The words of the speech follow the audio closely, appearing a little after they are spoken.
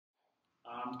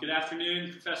Good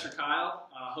afternoon, Professor Kyle.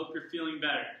 Hope you're feeling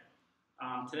better.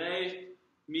 Today,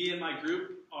 me and my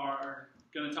group are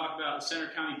going to talk about the Center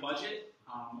County budget.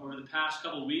 Over the past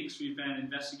couple of weeks, we've been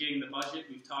investigating the budget.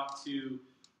 We've talked to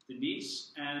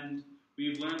Denise, and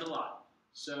we've learned a lot.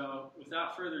 So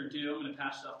without further ado, I'm going to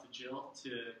pass it off to Jill to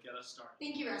get us started.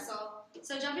 Thank you, Russell.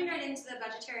 So jumping right into the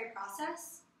budgetary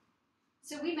process.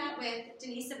 So we met with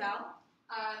Denise Abell,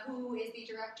 who is the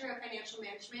Director of Financial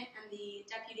Management and the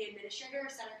Deputy Administrator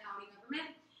of Center County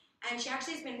Government. And she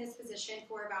actually has been in this position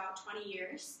for about 20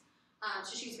 years.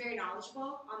 So she's very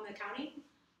knowledgeable on the county.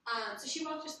 So she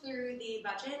walked us through the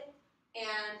budget.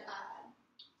 And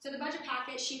so the budget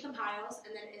packet she compiles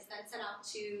and then is then sent out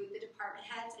to the department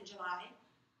heads in July.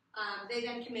 They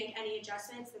then can make any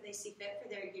adjustments that they see fit for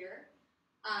their year.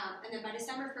 And then by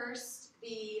December 1st,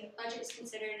 the budget is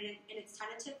considered in its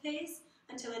tentative phase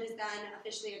until it is then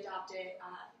officially adopted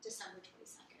December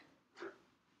 22nd.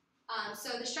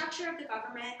 So the structure of the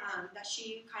government that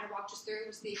she kind of walked us through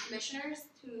was the commissioners,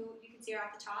 who you can see are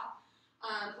at the top,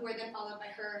 who are then followed by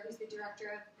her, who's the Director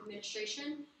of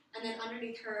Administration, and then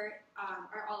underneath her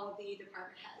are all of the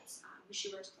department heads who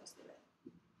she works closely with.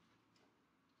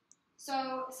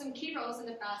 So some key roles in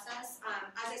the process.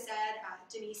 As I said,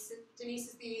 Denise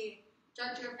is the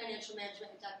Director of Financial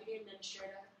Management and Deputy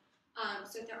Administrator.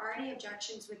 So if there are any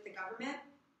objections with the budget,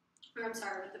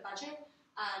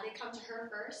 they come to her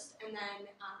first, and then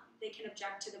they can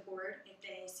object to the board if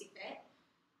they see fit.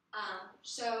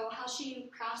 So how she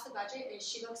crafts the budget is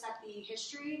she looks at the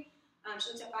history,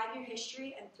 she looks at 5-year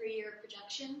history and 3-year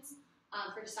projections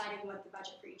for deciding what the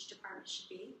budget for each department should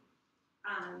be.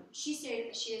 She stated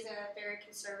that she has a very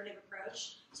conservative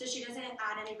approach, so she doesn't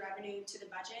add any revenue to the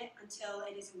budget until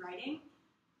it is in writing.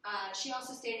 She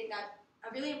also stated that a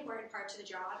really important part to the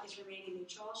job is remaining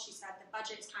neutral. She said the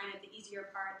budget is kind of the easier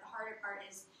part. The harder part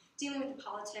is dealing with the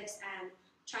politics and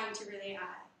trying to really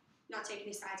not take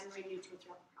any sides and remain neutral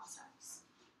throughout the process.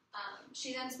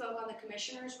 She then spoke on the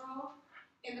commissioner's role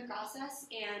in the process,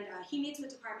 and he meets with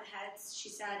department heads. She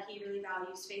said he really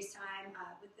values face time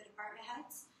with the department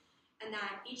heads, and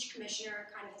that each commissioner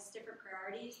kind of has different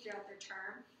priorities throughout their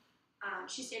term.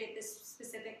 She stated this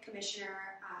specific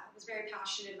commissioner was very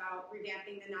passionate about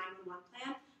revamping the 911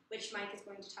 plan, which Mike is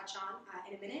going to touch on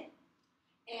in a minute.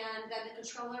 And then the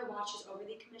controller watches over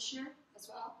the commissioner as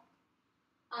well.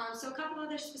 So a couple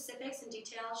other specifics and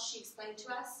details she explained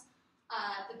to us.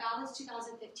 The balanced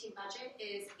 2015 budget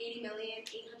is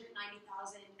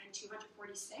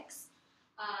 $80,890,246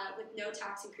 with no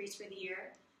tax increase for the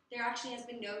year. There actually has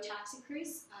been no tax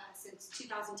increase since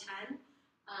 2010.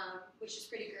 Which is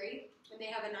pretty great, and they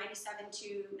have a 97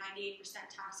 to 98%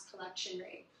 tax collection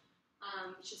rate,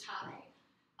 which is high.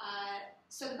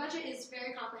 So the budget is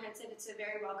very comprehensive. It's a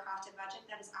very well-crafted budget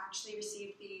that has actually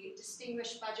received the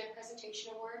Distinguished Budget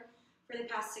Presentation Award for the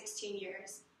past 16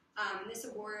 years. This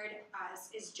award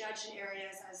is judged in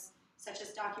areas such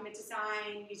as document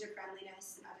design,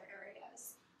 user-friendliness, and other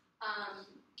areas.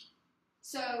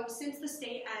 So since the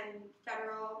state and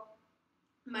federal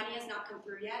money has not come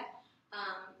through yet,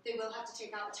 they will have to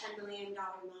take out a $10 million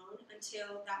loan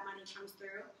until that money comes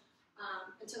through,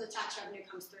 until the tax revenue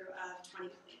comes through of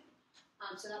 $20 million.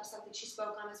 So that was something she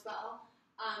spoke on as well.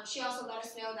 She also let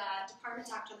us know that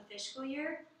departments act on the fiscal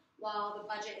year, while the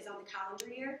budget is on the calendar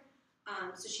year.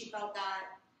 So she felt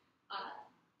that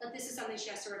this is something she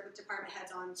has to work with department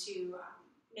heads on to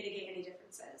mitigate any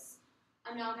differences.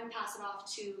 I'm now going to pass it off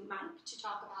to Mike to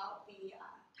talk about the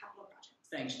capital projects.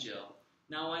 Thanks, Jill.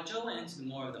 Now, while Joe went into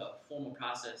more of the formal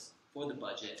process for the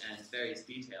budget and its various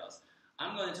details,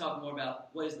 I'm going to talk more about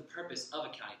what is the purpose of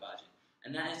a county budget,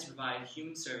 and that is to provide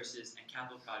human services and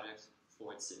capital projects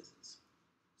for its citizens.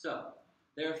 So,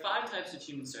 there are 5 types of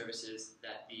human services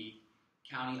that the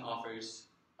county offers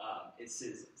its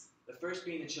citizens. The first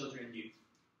being the children and youth,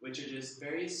 which are just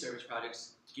various service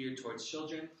projects geared towards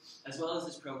children, as well as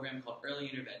this program called Early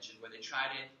Intervention, where they try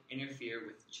to interfere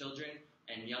with children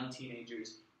and young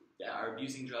teenagers that are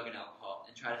abusing drug and alcohol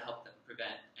and try to help them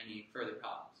prevent any further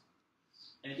problems.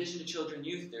 In addition to children and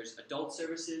youth, there's adult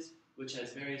services, which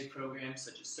has various programs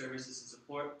such as services and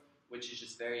support, which is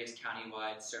just various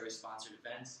county-wide service-sponsored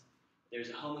events.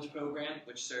 There's a homeless program,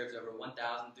 which serves over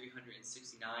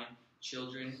 1,369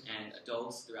 children and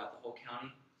adults throughout the whole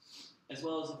county, as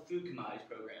well as a food commodities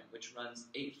program, which runs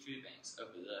 8 food banks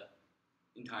over the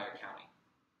entire county.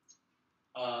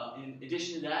 In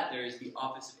addition to that, there is the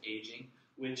Office of Aging,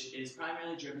 which is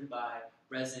primarily driven by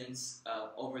residents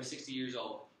over 60 years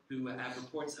old who have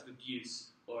reports of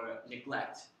abuse or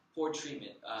neglect, poor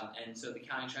treatment, and so the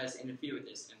county tries to interfere with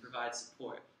this and provide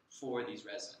support for these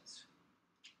residents.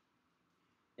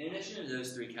 In addition to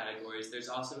those three categories, there's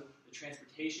also the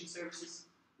transportation services,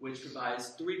 which provides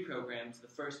three programs, the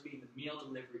first being the meal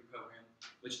delivery program,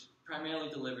 which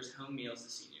primarily delivers home meals to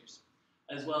seniors,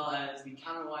 as well as the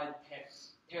countrywide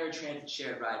paratransit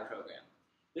shared ride program.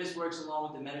 This works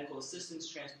along with the medical assistance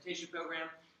transportation program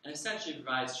and essentially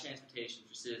provides transportation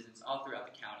for citizens all throughout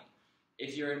the county.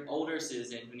 If you're an older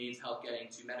citizen who needs help getting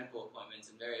to medical appointments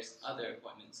and various other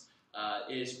appointments,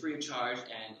 it is free of charge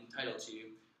and entitled to you,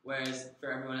 whereas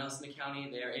for everyone else in the county,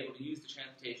 they are able to use the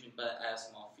transportation but at a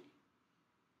small fee.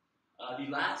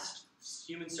 The last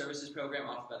human services program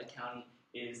offered by the county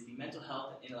is the mental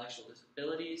health and intellectual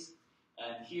disabilities.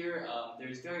 And here,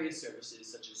 there's various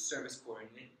services such as service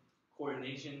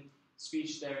coordination,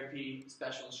 speech therapy,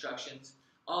 special instructions.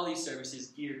 All these services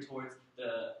geared towards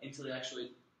the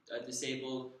intellectually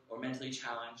disabled or mentally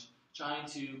challenged, trying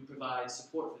to provide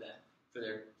support for them, for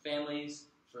their families,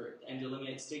 and to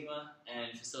eliminate stigma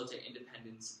and facilitate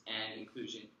independence and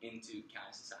inclusion into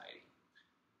county society.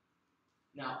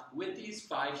 Now, with these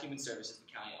 5 human services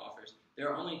the county offers, there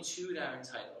are only 2 that are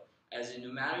entitled, as in no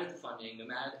matter the funding, no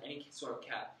matter any sort of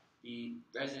cap, the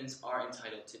residents are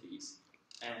entitled to these.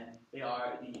 And they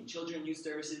are the Children and Youth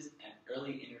Services and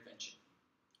Early Intervention.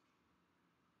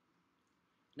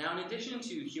 Now, in addition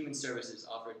to human services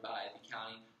offered by the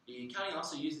county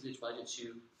also uses its budget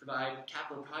to provide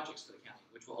capital projects for the county,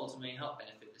 which will ultimately help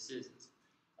benefit the citizens.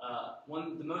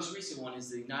 The most recent one is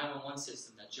the 911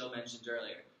 system that Jill mentioned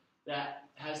earlier. That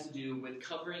has to do with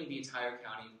covering the entire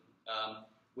county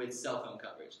with cell phone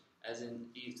coverage. As in,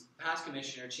 the past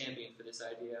commissioner championed for this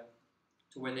idea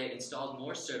to where they installed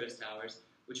more service towers,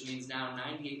 which means now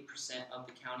 98% of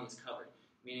the county is covered.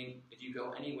 Meaning, if you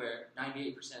go anywhere,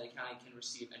 98% of the county can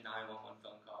receive a 911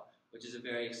 phone call, which is a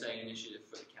very exciting initiative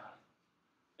for the county.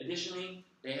 Additionally,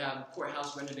 they have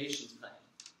courthouse renovations planned.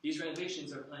 These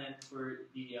renovations are planned for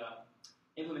the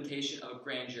implementation of a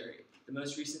grand jury. The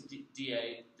most recent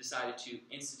DA decided to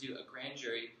institute a grand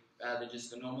jury rather than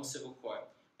just a normal civil court,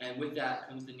 and with that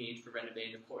comes the need for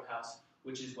renovating the courthouse,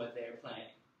 which is what they are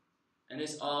planning. And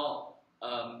this all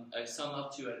sum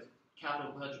up to a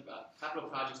capital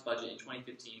projects budget in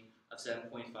 2015 of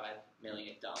 $7.5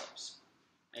 million.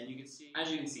 And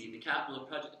as you can see, the capital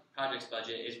projects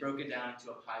budget is broken down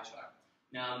into a pie chart.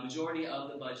 Now, the majority of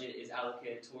the budget is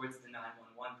allocated towards the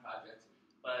 911 project,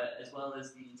 but as well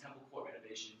as the Temple Court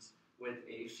renovations, with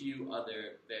a few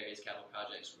other various capital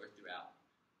projects worked throughout.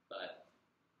 But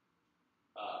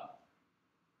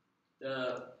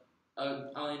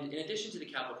in addition to the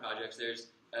capital projects, there's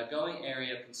a going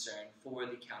area of concern for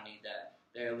the county that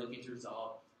they're looking to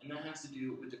resolve, and that has to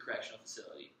do with the correctional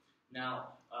facility. Now,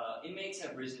 inmates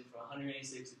have risen from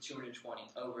 186 to 220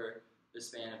 over the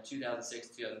span of 2006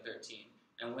 to 2013,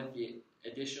 and with the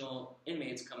additional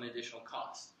inmates come additional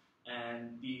costs.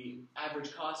 And the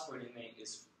average cost for an inmate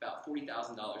is about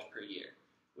 $40,000 per year,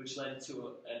 which led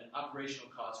to an operational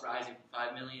cost rising from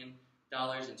 $5 million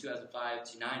in 2005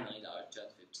 to $9 million in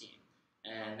 2015.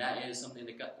 And that is something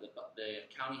that the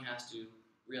county has to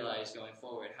realize going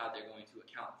forward, how they're going to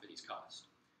account for these costs.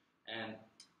 And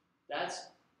that's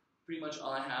pretty much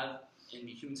all I have in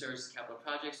the Human Services Capital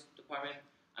Projects Department.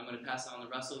 I'm going to pass it on to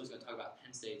Russell, who's going to talk about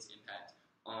Penn State's impact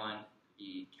on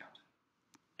the county.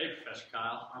 Hey, Professor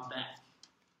Kyle, I'm back.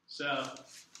 So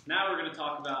now we're going to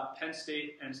talk about Penn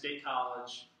State and State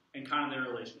College and kind of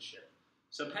their relationship.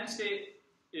 So Penn State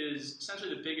is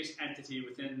essentially the biggest entity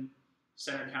within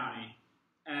Center County,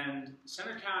 and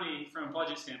Center County, from a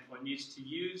budget standpoint, needs to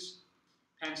use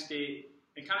Penn State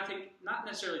and kind of not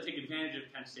necessarily take advantage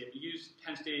of Penn State, but use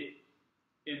Penn State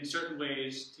in certain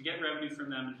ways to get revenue from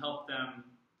them and help them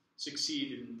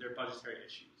succeed in their budgetary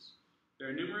issues. There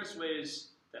are numerous ways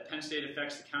that Penn State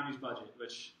affects the county's budget,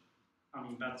 which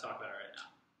I'm about to talk about right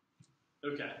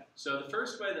now. Okay, so the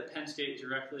first way that Penn State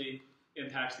directly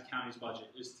impacts the county's budget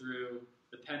is through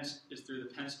the Penn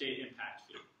State impact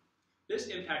fee. This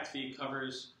impact fee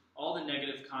covers all the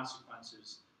negative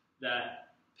consequences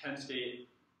that Penn State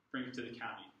brings to the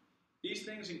county. These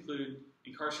things include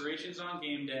incarcerations on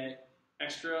game day,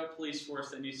 extra police force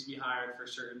that needs to be hired for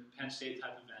certain Penn State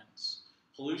type events,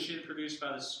 pollution produced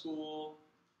by the school,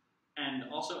 and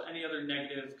also any other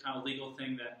negative kind of legal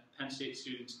thing that Penn State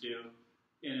students do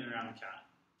in and around the county.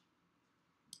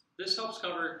 This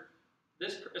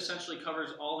essentially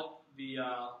covers all the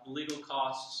legal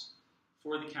costs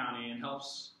for the county and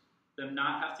helps them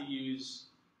not have to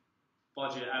use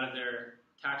budget out of their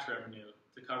tax revenue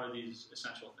to cover these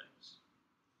essential things.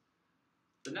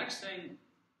 The next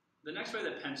way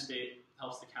that Penn State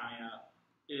helps the county out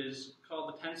is called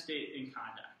the Penn State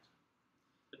In-Kind Act.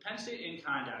 The Penn State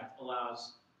In-Kind Act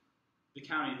allows the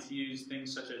county to use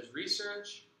things such as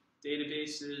research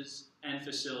databases, and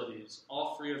facilities,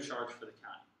 all free of charge for the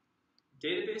county.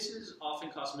 Databases often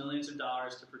cost millions of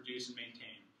dollars to produce and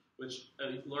maintain, which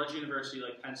a large university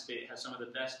like Penn State has some of the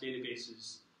best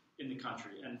databases in the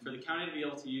country. And for the county to be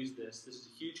able to use this is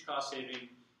a huge cost saving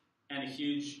and a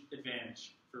huge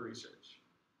advantage for research.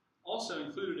 Also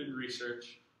included in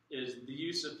research is the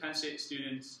use of Penn State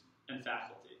students and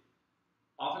faculty.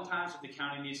 Oftentimes, if the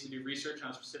county needs to do research on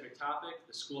a specific topic,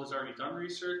 the school has already done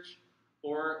research,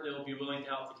 or they will be willing to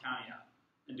help the county out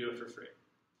and do it for free.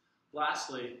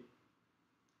 Lastly,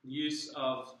 the use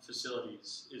of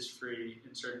facilities is free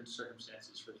in certain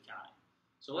circumstances for the county.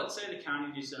 So let's say the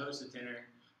county needs to host a dinner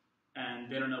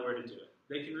and they don't know where to do it.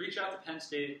 They can reach out to Penn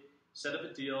State, set up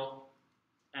a deal,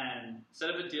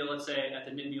 let's say, at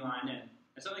the Nittany Lion Inn.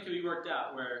 And something can be worked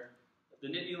out where the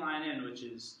Nittany Lion Inn, which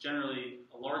is generally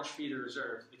a large fee to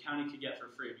reserve, the county could get for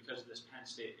free because of this Penn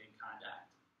State in-kind act.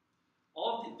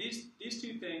 All of these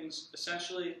two things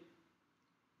essentially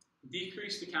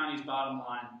decrease the county's bottom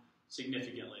line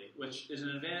significantly, which is an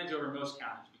advantage over most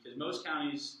counties because most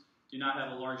counties do not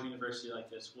have a large university like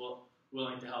this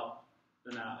willing to help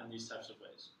them out in these types of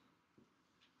ways.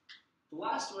 The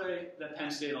last way that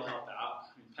Penn State will help out,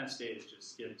 Penn State is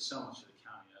just giving so much to the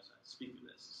county as I speak of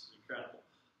this. It's incredible.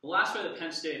 The last way that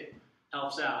Penn State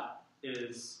helps out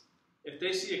is if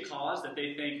they see a cause that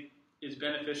they think is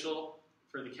beneficial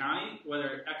for the county, whether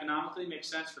it economically makes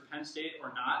sense for Penn State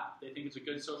or not, they think it's a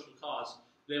good social cause,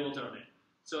 they will donate.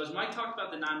 So as Mike talked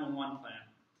about the 911 plan,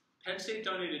 Penn State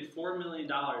donated $4 million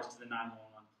to the 911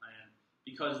 plan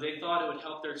because they thought it would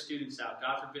help their students out.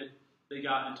 God forbid they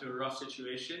got into a rough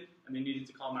situation and they needed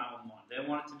to call 911. They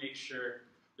wanted to make sure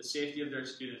the safety of their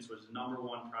students was the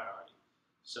 #1 priority.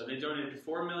 So they donated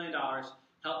 $4 million,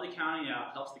 helped the county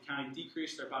out, helps the county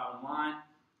decrease their bottom line,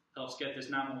 helps get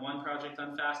this 911 project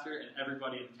done faster, and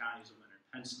everybody in the county is a winner,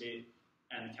 Penn State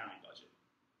and the county budget.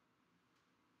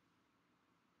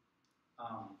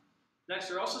 Next,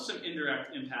 there are also some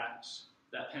indirect impacts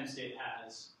that Penn State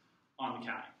has on the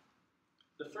county.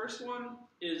 The first one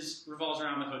revolves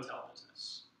around the hotel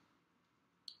business.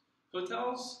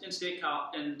 Hotels in State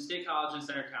College and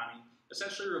Center County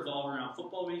essentially revolve around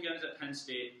football weekends at Penn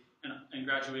State and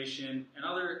graduation and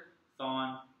other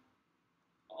thon,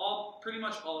 pretty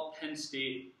much all Penn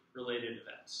State related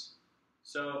events.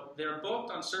 So they're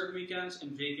booked on certain weekends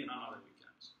and vacant on other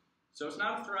weekends. So it's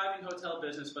not a thriving hotel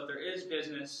business, but there is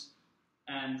business,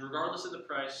 and regardless of the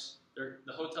price,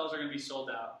 the hotels are going to be sold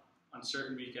out on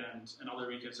certain weekends, and other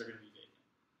weekends are going to be vacant.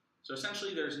 So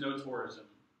essentially, there's no tourism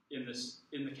in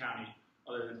the county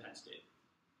other than Penn State.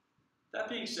 That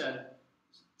being said,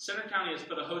 Center County has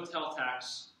put a hotel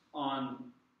tax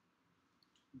on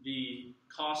the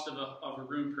cost of a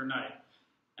room per night,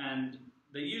 and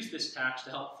they use this tax to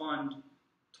help fund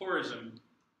tourism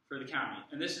for the county.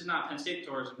 And this is not Penn State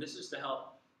tourism, this is to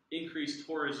help increase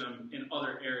tourism in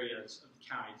other areas of the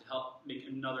county to help make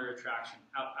another attraction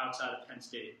outside of Penn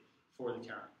State for the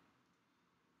county.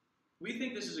 We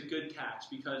think this is a good tax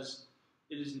because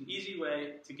it is an easy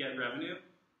way to get revenue.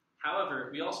 However,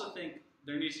 we also think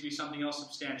there needs to be something else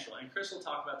substantial, and Chris will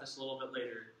talk about this a little bit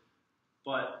later,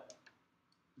 but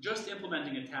just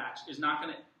implementing a tax is not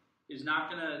going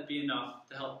to be enough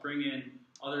to help bring in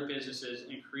other businesses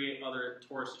and create other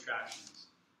tourist attractions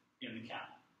in the county.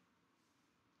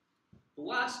 The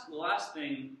last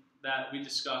thing that we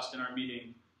discussed in our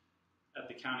meeting at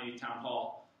the county town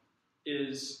hall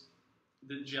is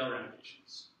the jail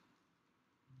renovations.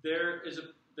 There is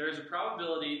a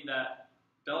probability that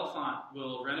Bellefonte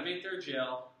will renovate their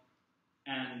jail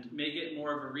and make it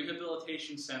more of a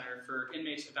rehabilitation center for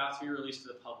inmates about to be released to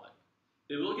the public.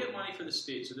 They will get money for the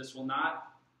state, so this will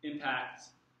not impact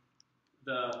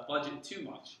the budget too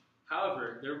much.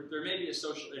 However, there may be a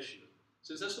social issue.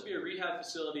 Since this will be a rehab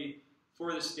facility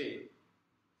for the state,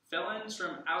 felons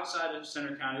from outside of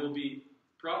Center County will be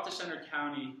brought to Center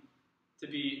County to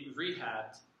be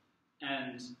rehabbed,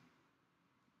 and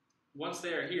once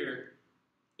they are here,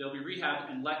 they'll be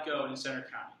rehabbed and let go in Center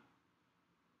County.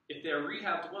 If they're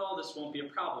rehabbed well, this won't be a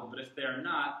problem, but if they're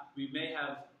not, we may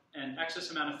have an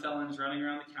excess amount of felons running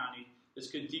around the county. This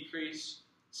could decrease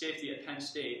safety at Penn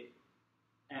State,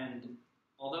 and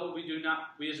although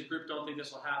we as a group don't think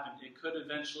this will happen, it could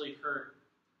eventually hurt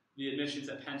the admissions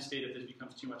at Penn State if this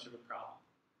becomes too much of a problem.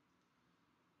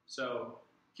 So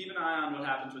keep an eye on what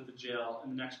happens with the jail in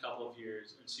the next couple of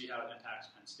years and see how it impacts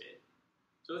Penn State.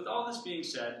 So with all this being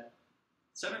said,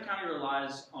 Center County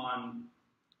relies on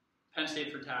Penn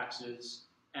State for taxes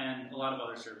and a lot of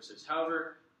other services.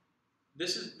 However,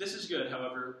 this is good.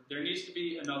 However, there needs to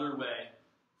be another way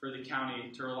for the county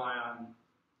to rely on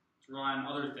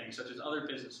other things, such as other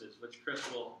businesses, which Chris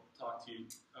will talk to you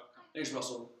about. Thanks,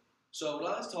 Russell. So what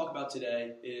I'd like to talk about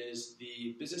today is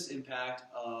the business impact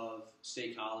of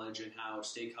State College and how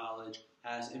State College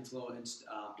has influenced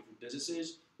different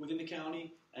businesses within the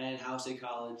county and how State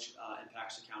College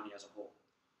impacts the county as a whole.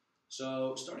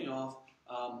 So starting off,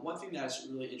 one thing that's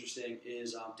really interesting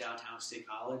is downtown State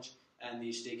College and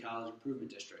the State College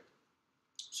Improvement District.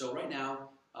 So right now,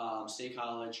 State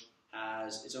College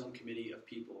has its own committee of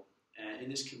people, and in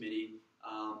this committee,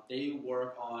 they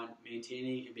work on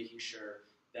maintaining and making sure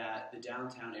that the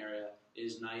downtown area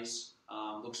is nice,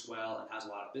 looks well, and has a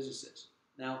lot of businesses.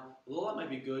 Now, although that might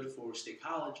be good for State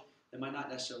College, that might not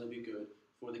necessarily be good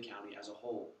for the county as a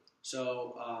whole.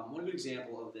 So one good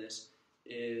example of this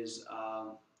is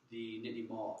the Nittany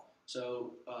Mall.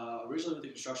 So originally with the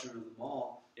construction of the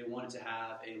mall, they wanted to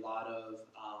have a lot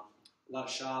of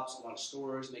shops, a lot of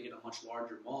stores, make it a much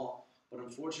larger mall. But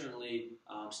unfortunately,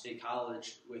 State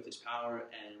College, with its power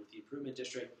and with the improvement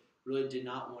district, really did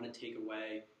not want to take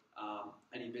away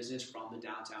any business from the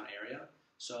downtown area.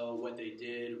 So what they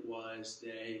did was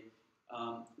they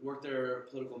worked their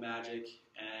political magic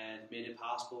and made it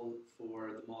possible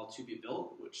for the mall to be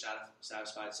built, which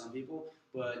satisfied some people,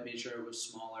 but made sure it was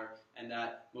smaller and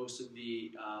that most of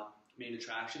the main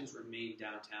attractions remained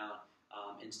downtown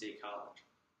in State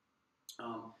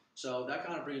College. So that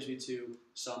kind of brings me to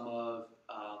some of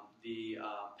the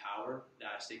power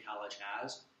that State College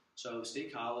has. So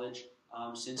State College,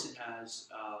 since it has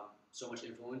so much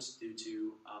influence due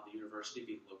to the university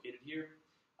being located here,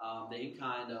 they can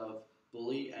kind of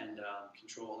bully and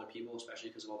control other people, especially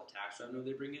because of all the tax revenue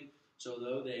they bring in. So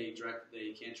though they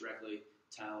can't directly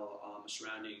tell a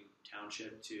surrounding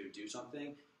township to do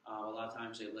something, a lot of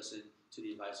times they listen to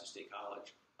the advice of State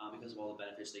College because of all the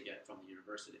benefits they get from the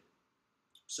university.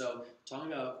 So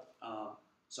talking about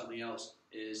something else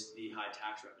is the high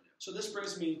tax revenue. So this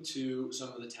brings me to some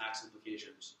of the tax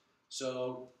implications.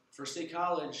 So for State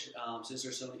College, since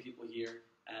there's so many people here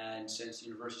and since the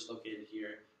university is located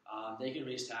here, they can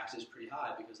raise taxes pretty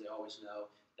high because they always know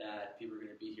that people are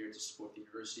going to be here to support the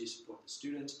university, support the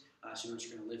students. Students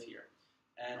are going to live here.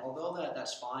 And although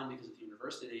that's fine because of the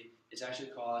university, it's actually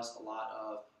caused a lot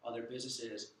of other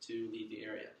businesses to leave the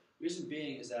area. The reason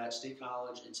being is that State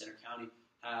College and Center County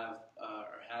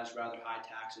has rather high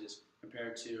taxes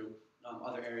compared to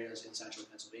other areas in central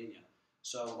Pennsylvania.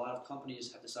 So a lot of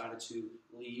companies have decided to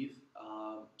leave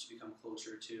to become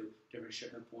closer to different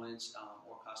shipment points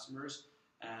or customers.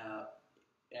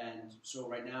 And so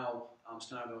right now, it's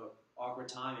kind of an awkward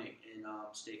timing in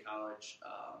State College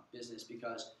business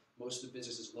because most of the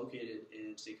businesses located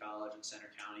in State College and Center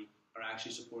County are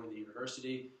actually supporting the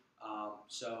university.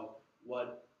 So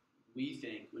what we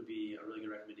think would be a really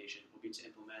good recommendation would be to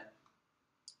implement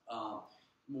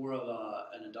more of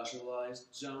an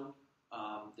industrialized zone.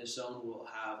 This zone will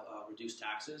have reduced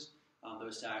taxes.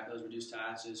 Those reduced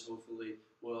taxes hopefully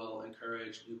will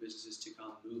encourage new businesses to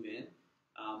come move in.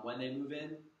 When they move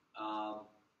in,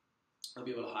 they'll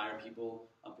be able to hire people,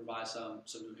 provide some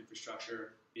new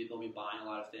infrastructure. They'll be buying a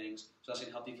lot of things. So that's going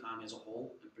to help the economy as a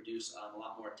whole and produce a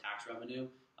lot more tax revenue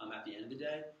at the end of the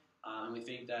day. And we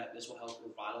think that this will help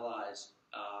revitalize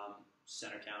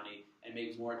Center County and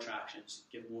make more attractions,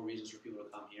 give more reasons for people to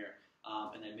come here,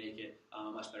 and then make it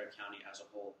a much better county as a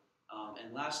whole.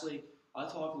 And lastly, I'll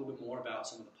talk a little bit more about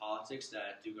some of the politics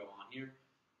that do go on here.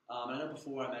 I know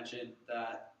before I mentioned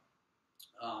that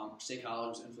State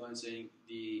College was influencing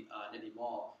the Nittany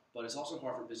Mall, but it's also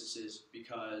hard for businesses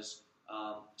because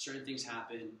certain things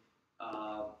happen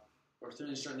or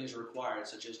certain things are required,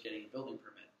 such as getting a building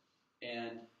permit.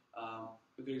 And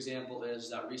a good example is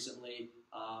that recently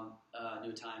a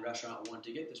new Italian restaurant wanted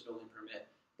to get this building permit,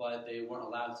 but they weren't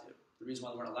allowed to. The reason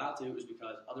why they weren't allowed to was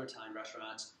because other Italian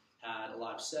restaurants had a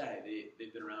lot of say.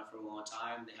 They've been around for a long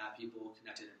time. They have people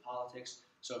connected in politics.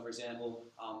 So, for example,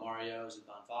 Mario's and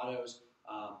Bonfato's,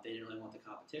 they didn't really want the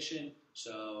competition,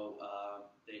 so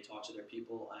they talked to their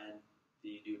people, and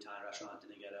the new Italian restaurant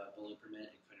didn't get a building permit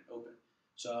and couldn't open.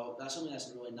 So that's something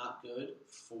that's really not good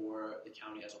for the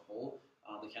county as a whole.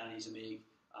 The county needs to make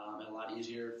it a lot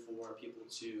easier for people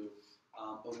to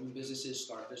open businesses,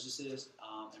 start businesses,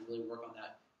 and really work on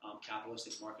that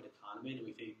capitalistic market economy. And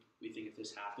we think if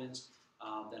this happens,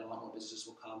 then a lot more businesses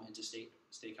will come into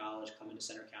State College, come into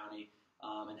Center County,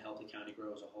 and help the county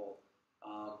grow as a whole.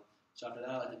 So after that,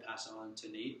 I'd like to pass it on to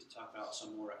Nate to talk about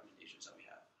some more recommendations that we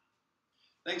have.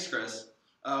 Thanks, Chris.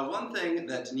 One thing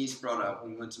that Denise brought up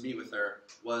when we went to meet with her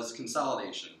was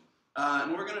consolidation.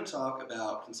 And we're going to talk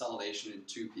about consolidation in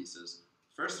two pieces.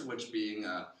 First of which being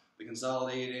the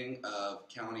consolidating of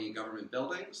county government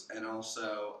buildings and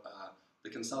also the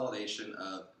consolidation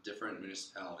of different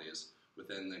municipalities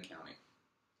within the county.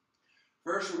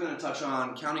 First, we're going to touch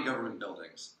on county government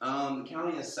buildings. The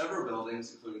county has several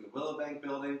buildings, including the Willowbank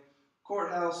Building,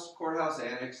 Courthouse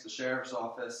Annex, the Sheriff's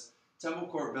Office, Temple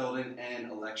Court Building,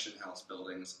 and Election House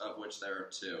buildings, of which there are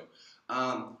 2.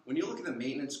 When you look at the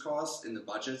maintenance costs in the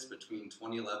budgets between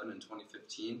 2011 and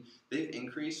 2015, they've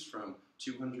increased from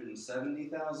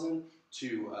 $270,000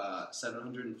 to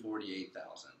 $748,000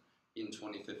 in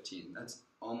 2015. That's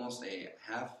almost a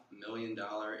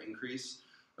 $500,000 increase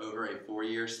over a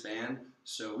 4-year span.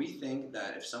 So we think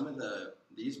that if some of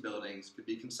these buildings could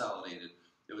be consolidated,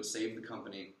 it would save the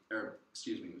county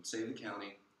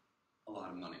a lot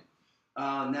of money.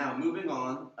 Now, moving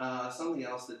on, something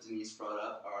else that Denise brought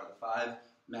up are the 5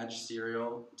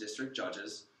 magisterial district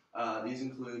judges. These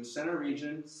include Center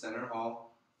Region, Center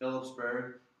Hall,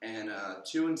 Phillipsburg, and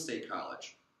 2 in State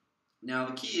College. Now,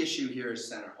 the key issue here is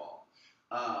Center Hall.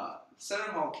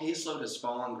 Center Hall caseload has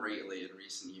fallen greatly in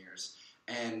recent years,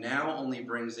 and now only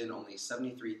brings in only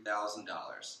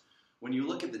 $73,000. When you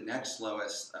look at the next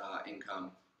lowest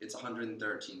income, it's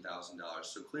 $113,000.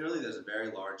 So clearly there's a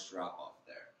very large drop-off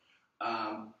there.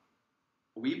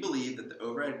 We believe that the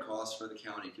overhead costs for the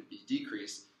county could be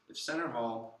decreased if Center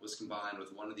Hall was combined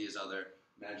with one of these other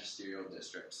magisterial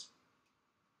districts.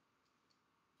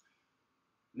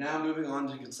 Now moving on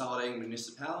to consolidating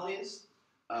municipalities.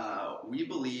 We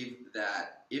believe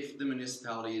that if the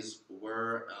municipalities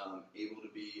were able to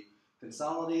be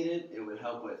consolidated, it would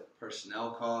help with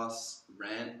personnel costs,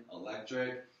 rent,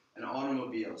 electric, and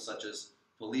automobiles such as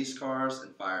police cars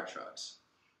and fire trucks.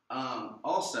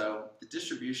 Also, the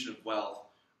distribution of wealth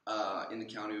in the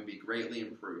county would be greatly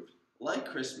improved. Like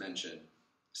Chris mentioned,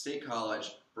 State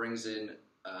College brings in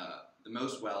the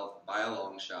most wealth by a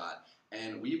long shot,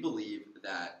 and we believe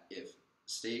that if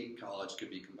State College could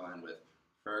be combined with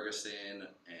Ferguson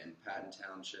and Patton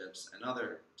Townships and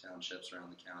other townships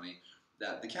around the county,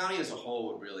 that the county as a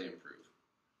whole would really improve.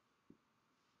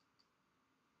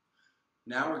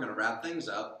 Now we're going to wrap things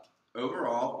up.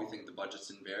 Overall, we think the budget's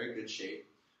in very good shape.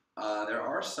 There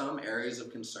are some areas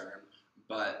of concern,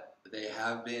 but they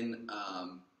have been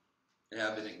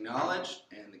acknowledged,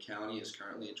 and the county is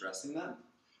currently addressing them.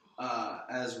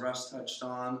 As Russ touched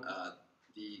on,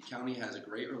 the county has a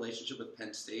great relationship with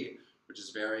Penn State, which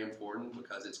is very important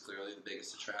because it's clearly the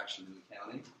biggest attraction in the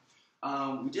county.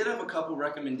 We did have a couple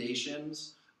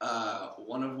recommendations,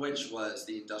 one of which was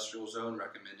the industrial zone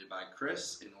recommended by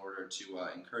Chris in order to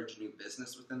encourage new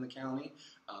business within the county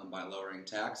by lowering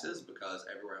taxes, because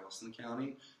everywhere else in the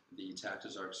county the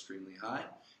taxes are extremely high.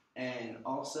 And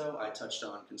also I touched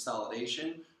on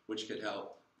consolidation, which could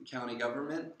help the county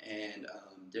government and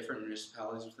different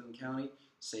municipalities within the county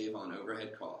save on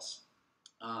overhead costs.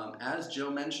 As Joe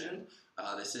mentioned,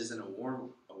 this is an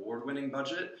award-winning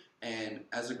budget, and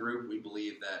as a group, we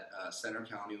believe that Center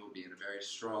County will be in a very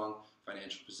strong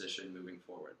financial position moving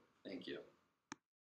forward. Thank you.